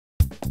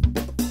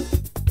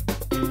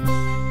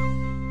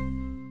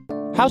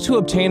How to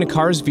obtain a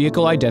car's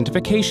vehicle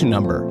identification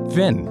number,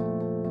 VIN.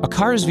 A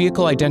car's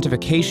vehicle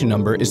identification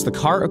number is the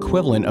car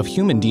equivalent of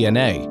human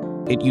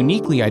DNA. It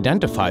uniquely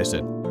identifies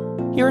it.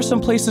 Here are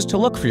some places to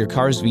look for your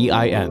car's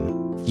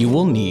VIN. You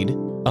will need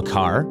a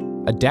car,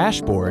 a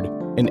dashboard,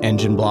 an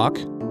engine block,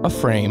 a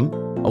frame,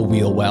 a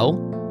wheel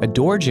well, a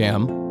door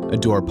jamb, a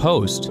door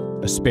post,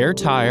 a spare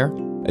tire,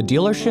 a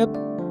dealership,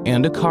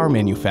 and a car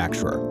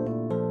manufacturer.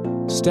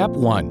 Step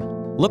 1.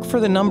 Look for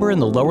the number in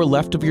the lower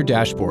left of your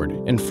dashboard,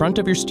 in front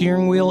of your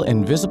steering wheel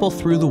and visible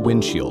through the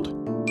windshield.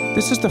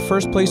 This is the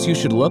first place you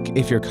should look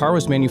if your car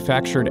was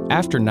manufactured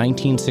after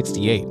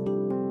 1968.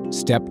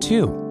 Step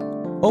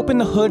 2. Open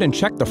the hood and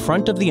check the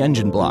front of the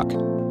engine block.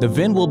 The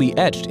VIN will be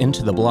etched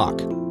into the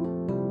block.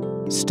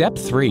 Step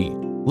 3.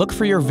 Look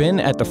for your VIN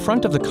at the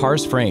front of the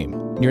car's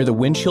frame, near the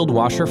windshield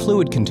washer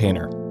fluid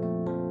container.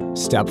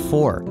 Step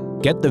 4.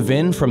 Get the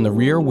VIN from the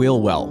rear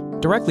wheel well,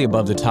 directly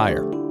above the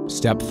tire.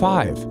 Step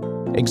 5.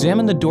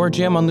 Examine the door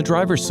jamb on the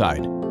driver's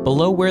side,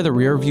 below where the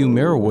rear view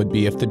mirror would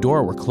be if the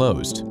door were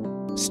closed.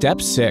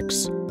 Step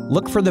 6.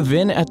 Look for the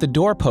VIN at the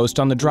door post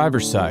on the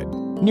driver's side,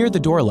 near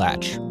the door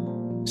latch.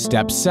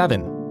 Step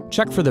 7.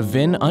 Check for the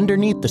VIN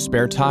underneath the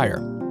spare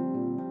tire.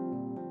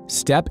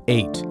 Step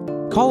 8.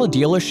 Call a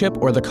dealership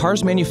or the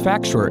car's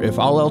manufacturer if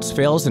all else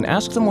fails and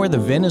ask them where the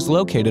VIN is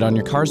located on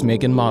your car's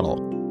make and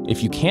model.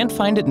 If you can't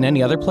find it in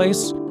any other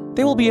place,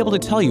 they will be able to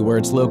tell you where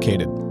it's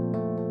located.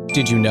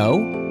 Did you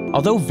know?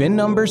 Although VIN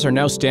numbers are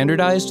now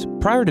standardized,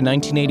 prior to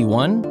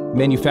 1981,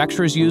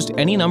 manufacturers used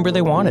any number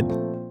they wanted.